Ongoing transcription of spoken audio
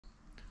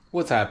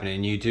What's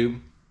happening,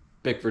 YouTube?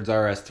 Bickford's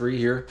Rs3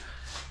 here,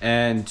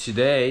 and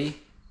today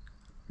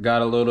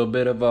got a little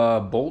bit of a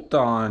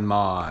bolt-on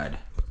mod.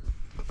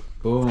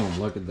 Boom,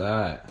 look at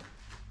that.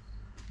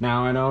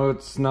 Now I know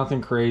it's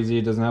nothing crazy,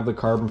 it doesn't have the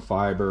carbon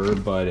fiber,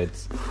 but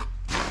it's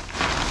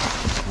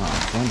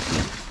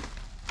plenty.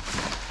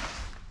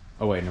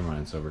 Oh wait, never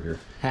mind, it's over here.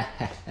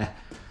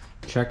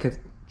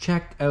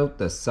 Check out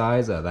the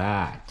size of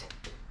that.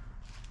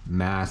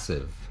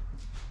 Massive.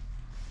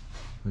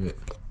 Look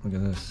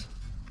at this.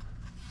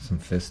 Some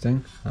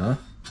fisting, huh?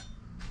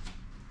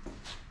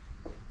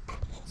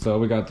 So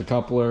we got the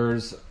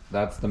couplers.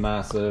 That's the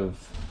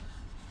massive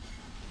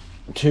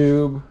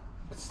tube.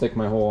 Stick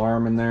my whole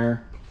arm in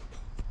there.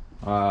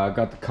 I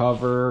got the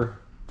cover.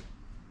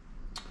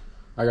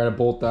 I gotta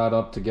bolt that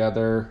up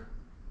together.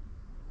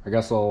 I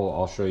guess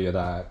I'll show you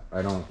that.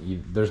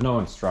 There's no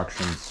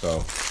instructions,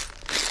 so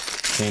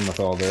came with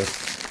all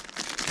this.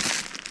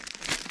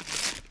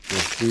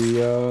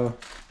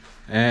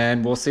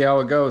 And we'll see how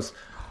it goes.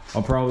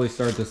 I'll probably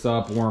start this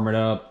up, warm it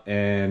up,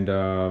 and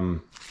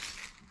do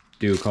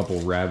a couple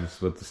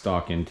revs with the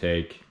stock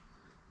intake.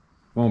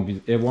 You won't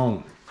be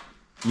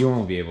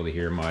able to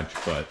hear much,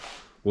 but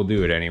we'll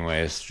do it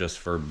anyways, just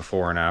for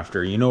before and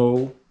after, you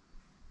know.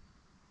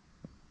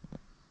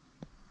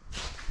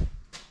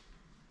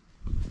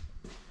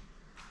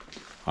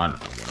 I don't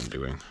know what I'm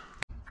doing.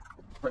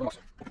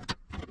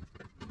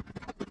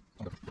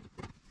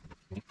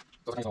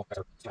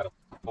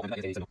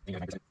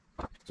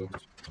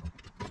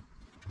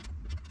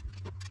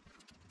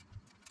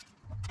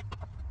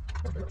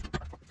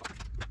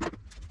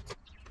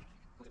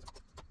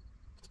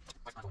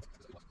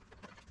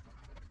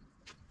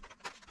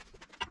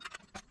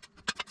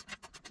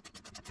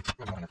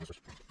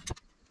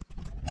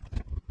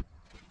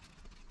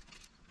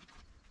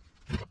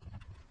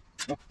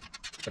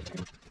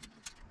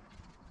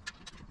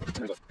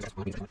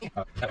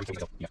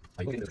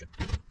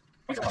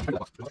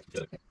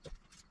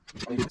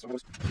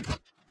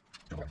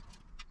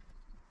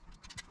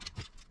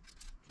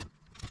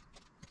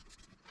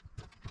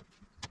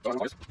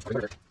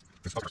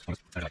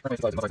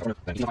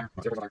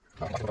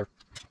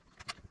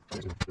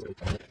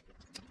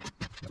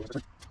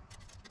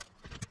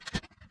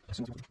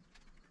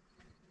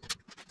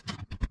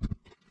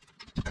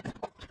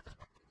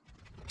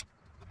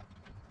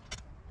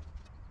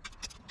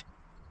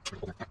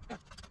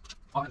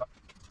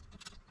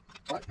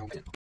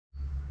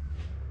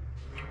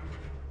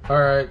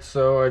 Alright,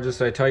 so I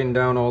tightened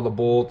down all the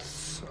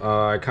bolts.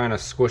 I kind of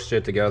squished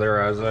it together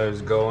as I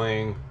was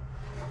going.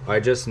 I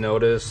just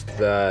noticed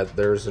that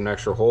there's an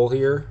extra hole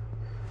here,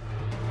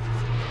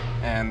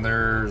 and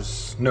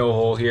there's no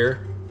hole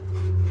here.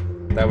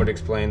 That would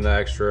explain the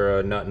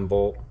extra nut and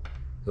bolt.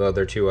 The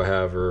other two I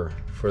have are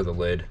for the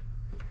lid.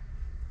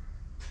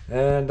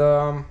 And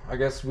I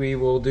guess we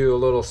will do a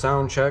little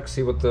sound check,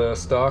 see what the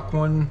stock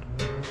one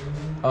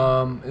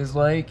is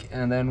like,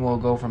 and then we'll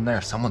go from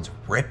there. Someone's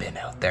ripping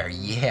out there,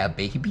 yeah,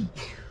 baby.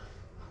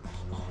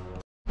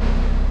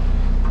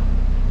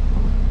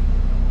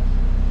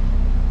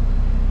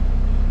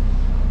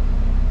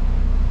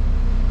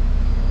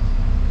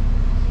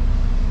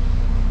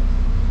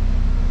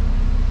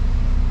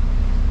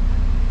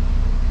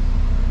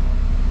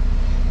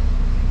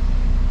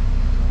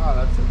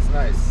 Oh, it's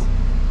nice.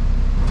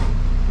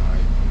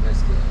 Alright,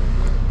 nice guy.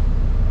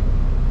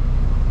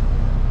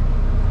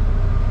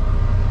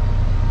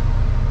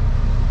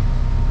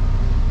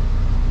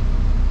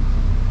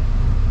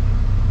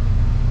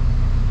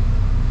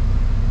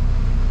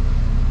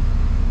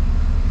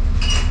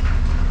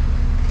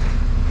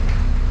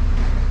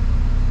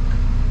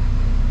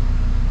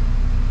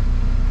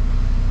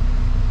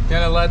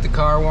 Gonna let the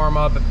car warm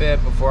up a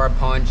bit before I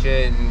punch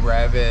it and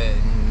rev it,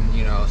 and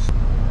you know.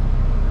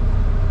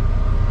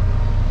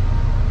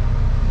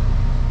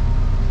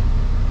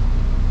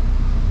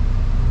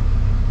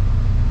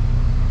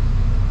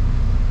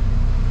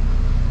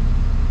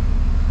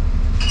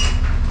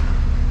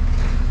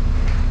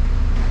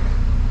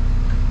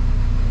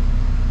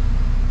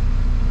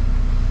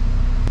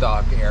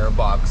 Stock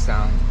airbox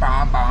sounds.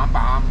 Bomb, bomb,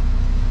 bomb.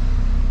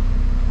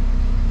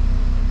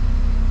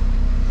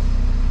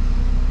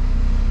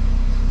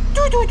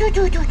 Do.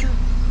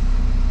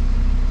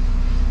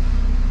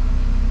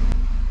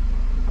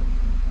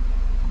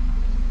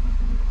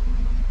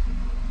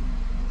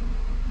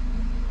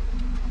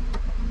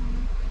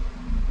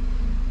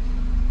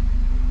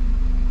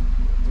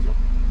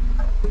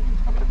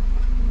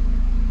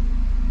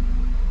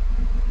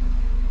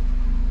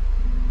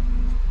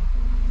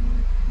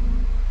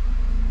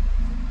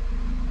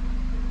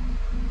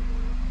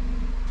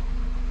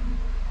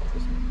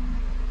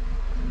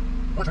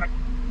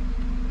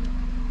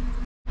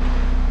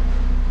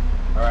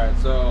 Alright,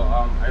 so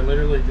I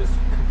literally just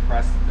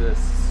compressed this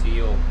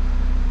seal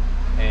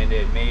and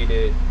it made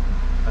it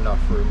enough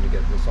room to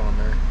get this on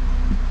there.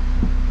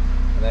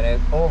 And then it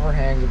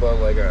overhangs about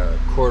like a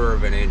 1/4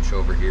 of an inch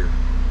over here.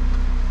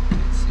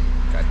 Let's see,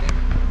 god damn it.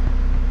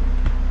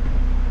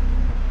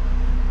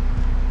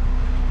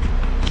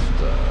 Just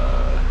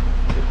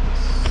get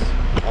this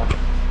off.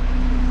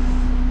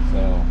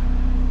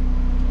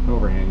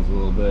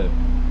 little bit.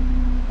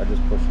 I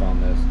just pushed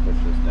on this, push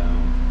this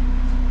down.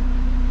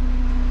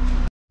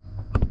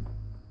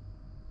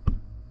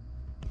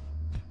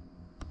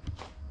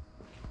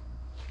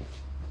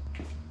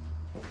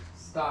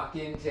 Stock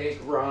intake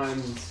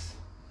runs.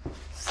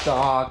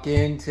 Stock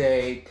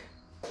intake.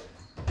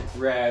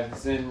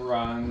 Revs and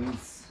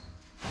runs.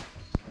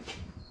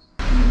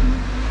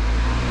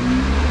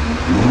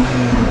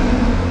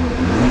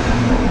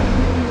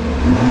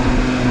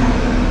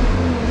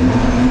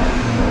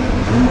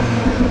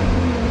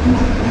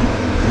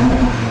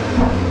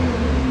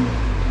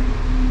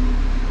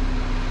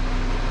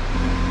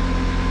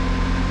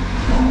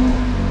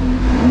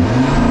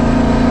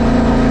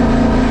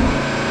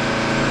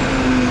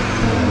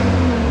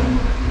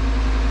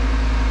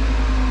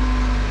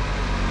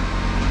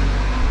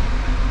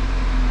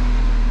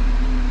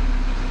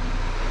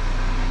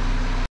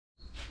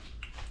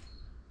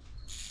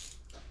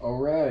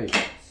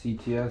 Alright,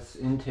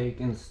 CTS intake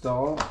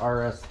install,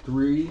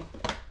 Rs3.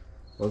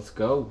 Let's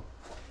go.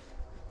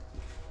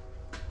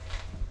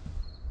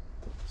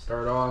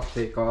 Start off,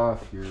 take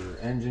off your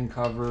engine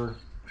cover.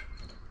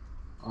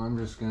 I'm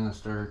just gonna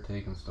start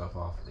taking stuff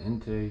off the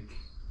intake.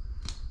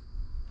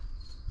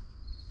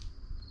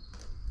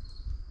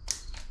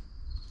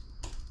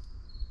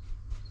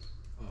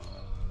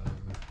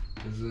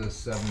 This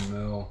is a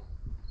 7mm.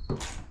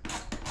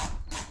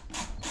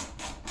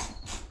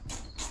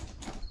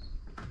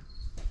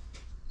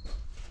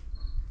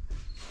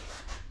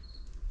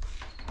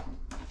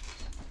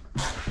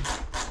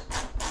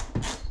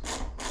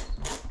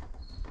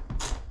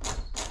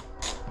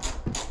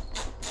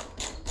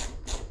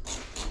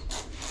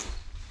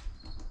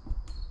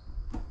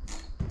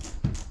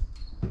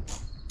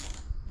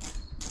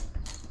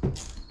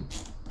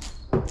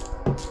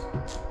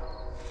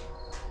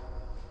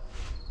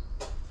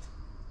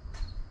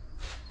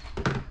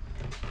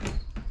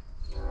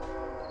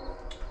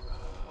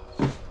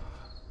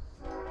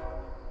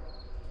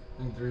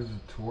 I think there's a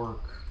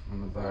torque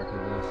on the back of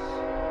this.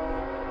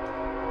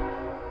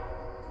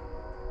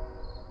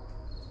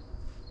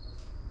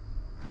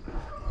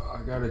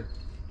 I got a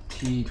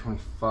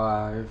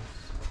T25.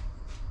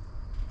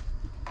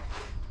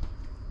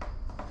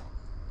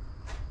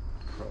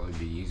 Probably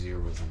be easier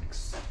with an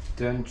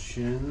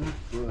extension,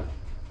 but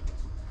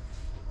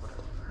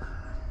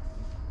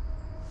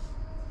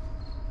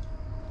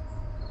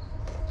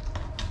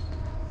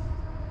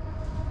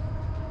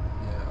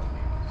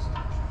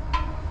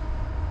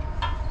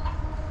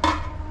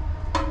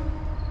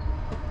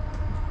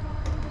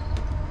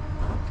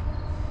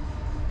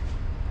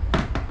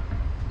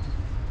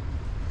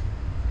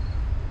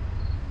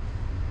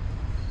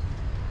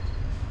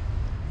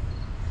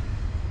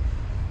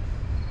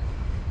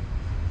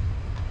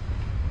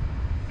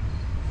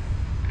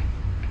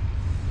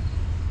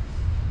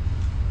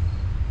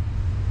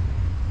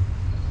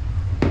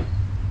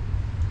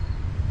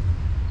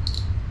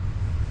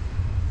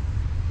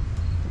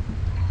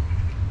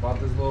bought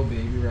this little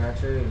baby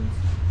ratchet. It's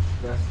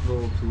the best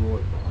little tool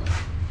I bought.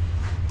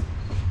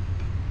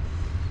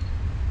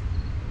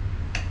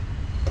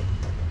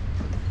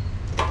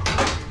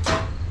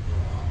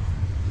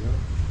 Yep,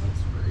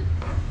 that's great.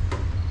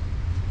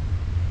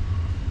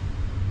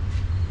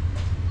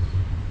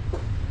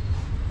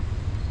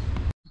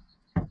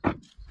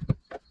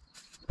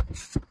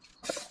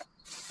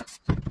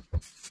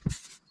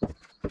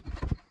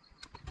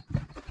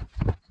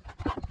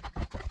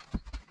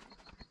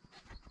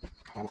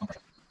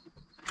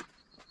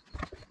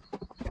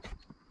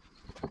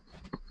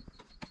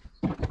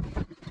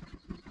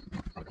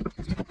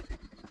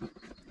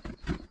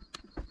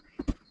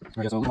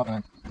 Okay, so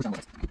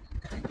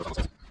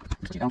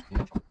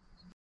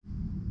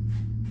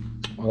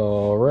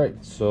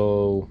alright,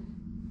 so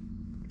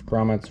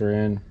grommets are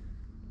in,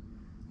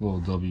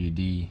 little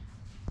WD,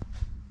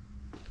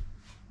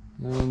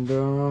 and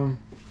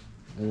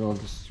I'll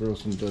just throw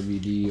some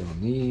WD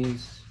on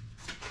these.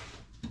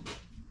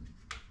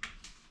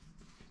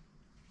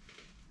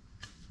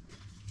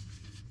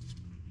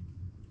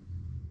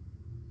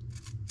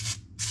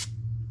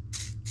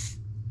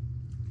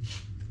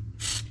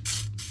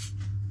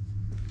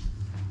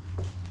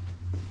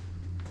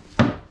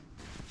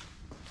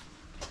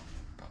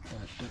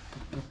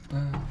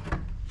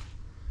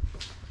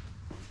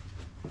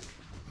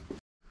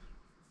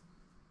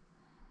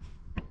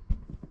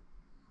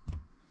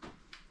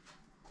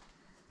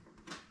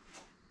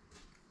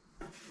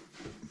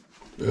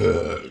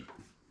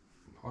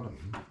 Pardon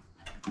me.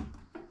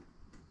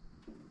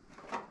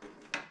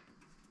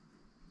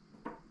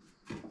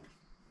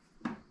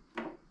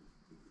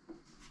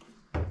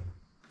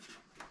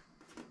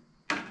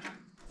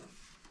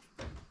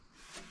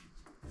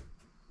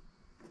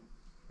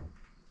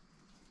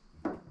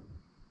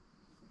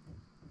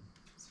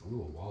 It's a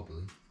little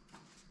wobbly.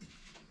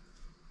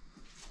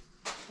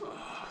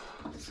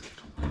 Let's get it.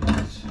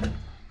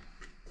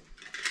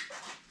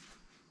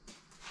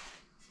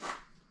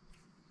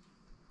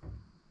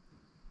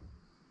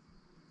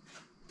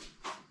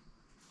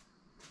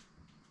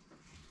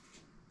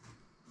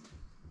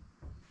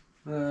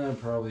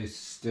 Probably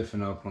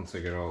stiffen up once I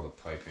get all the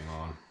piping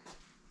on.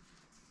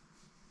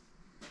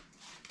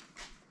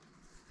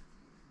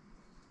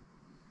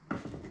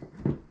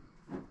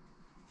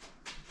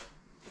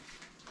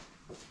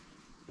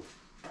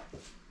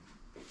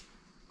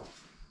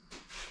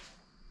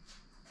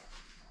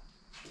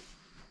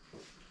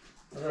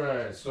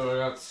 Alright, so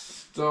I got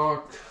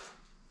stock.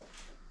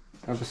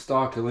 I have a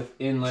stock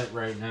inlet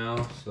right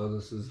now, so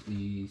this is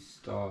the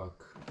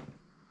stock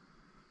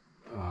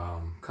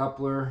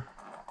coupler.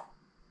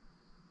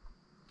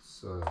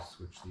 So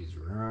switch these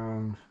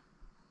around.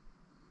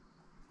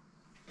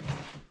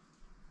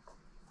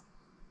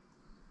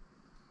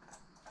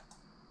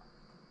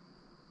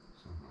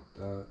 Something like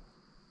that.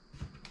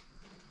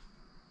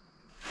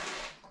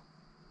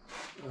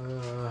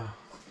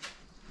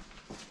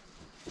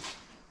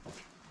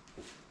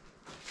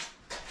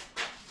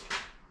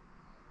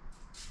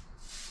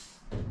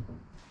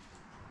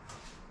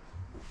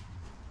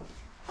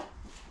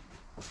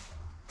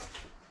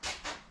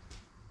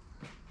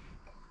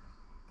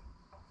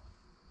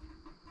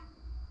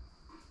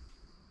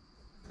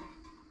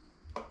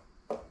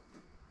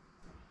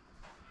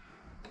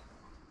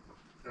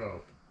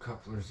 Oh,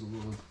 coupler's a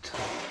little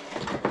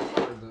tight,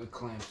 or the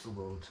clamp's a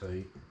little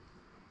tight.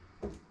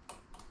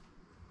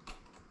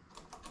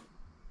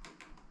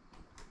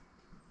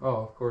 Oh,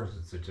 of course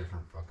it's a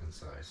different fucking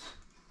size.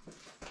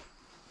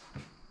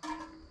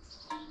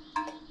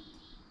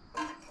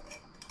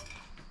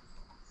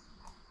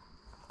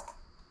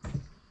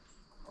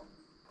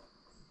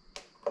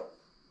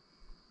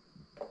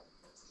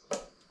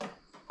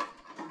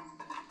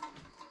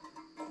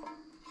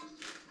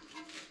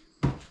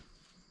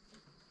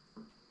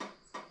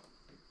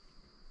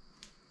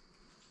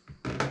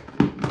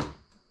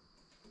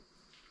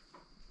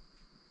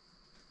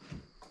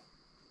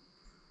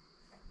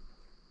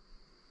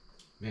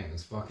 Man,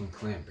 this fucking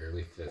clamp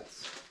barely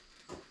fits.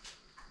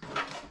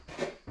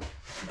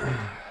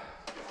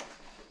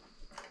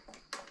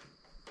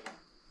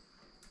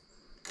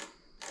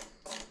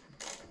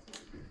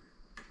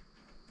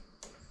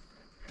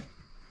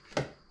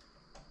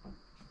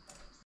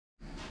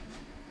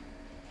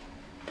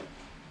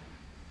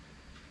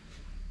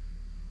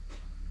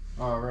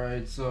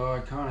 Alright, so I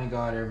kind of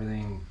got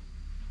everything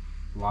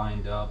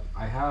lined up.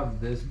 I have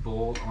this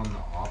bolt on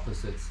the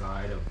opposite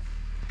side of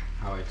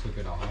how I took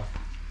it off.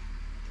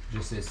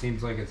 Just it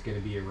seems like it's going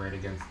to be right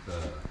against the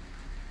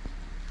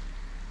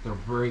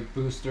brake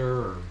booster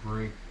or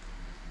brake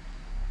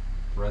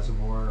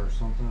reservoir or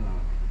something. I don't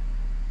know.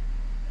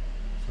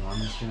 So I'm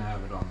just going to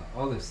have it on the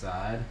other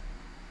side.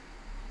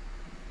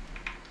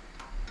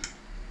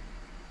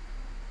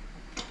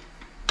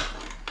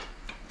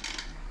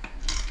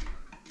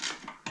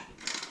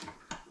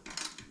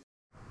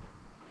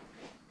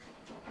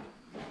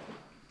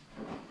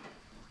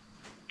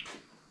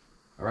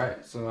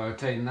 Alright, so I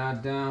tightened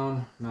that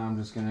down. Now I'm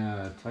just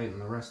gonna tighten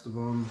the rest of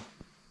them.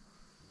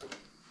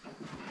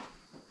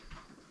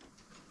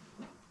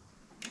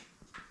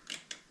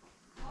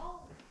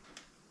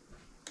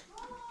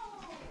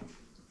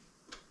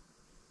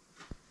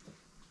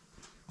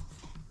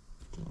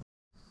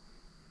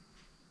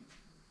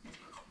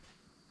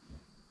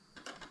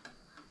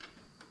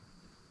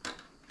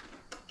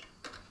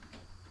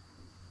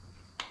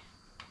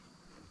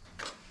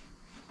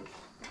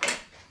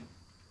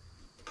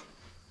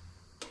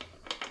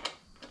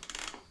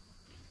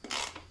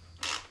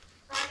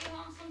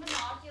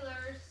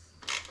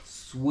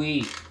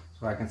 Sweet,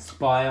 so I can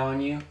spy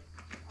on you. On your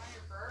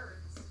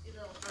birds, you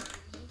little birdie.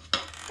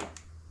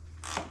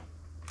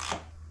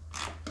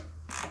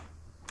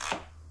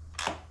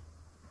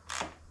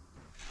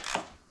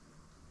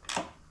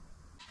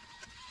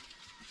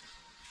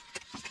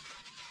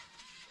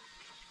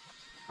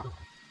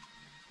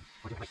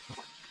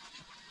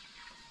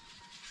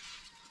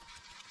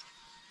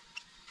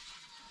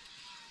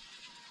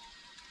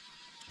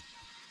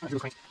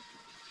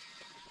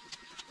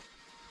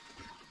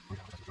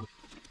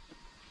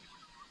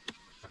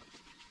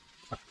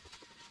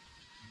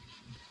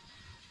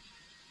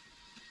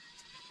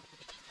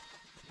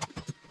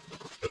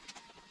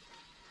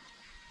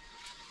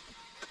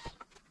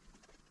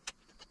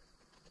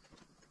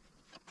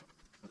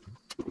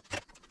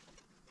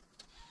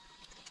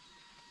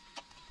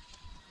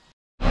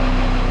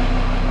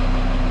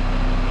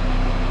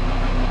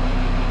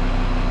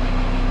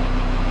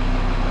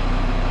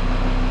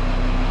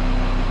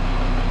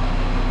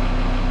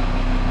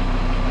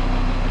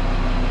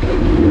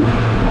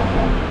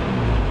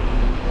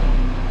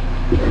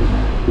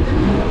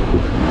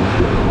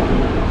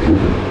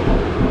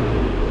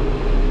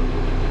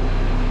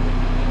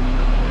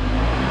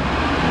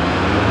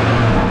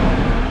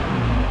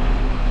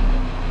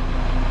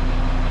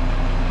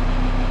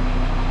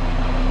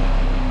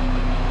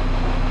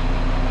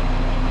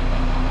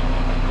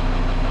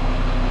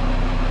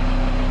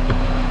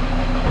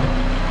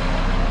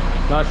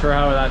 Not sure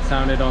how that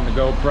sounded on the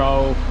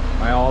GoPro.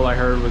 All I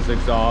heard was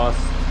exhaust,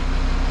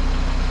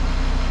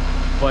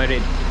 but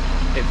it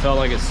felt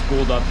like it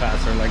spooled up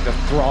faster. Like the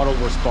throttle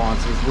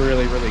response was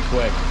really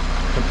quick.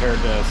 compared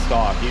to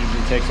stock. He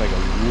usually takes like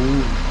a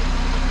woo.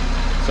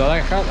 So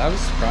that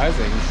was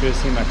surprising. You should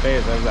have seen my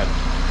face. I was like,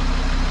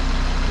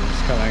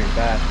 just kind of like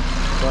that.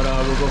 But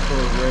we'll go for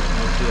a rip and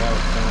we'll see how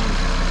it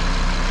sounds.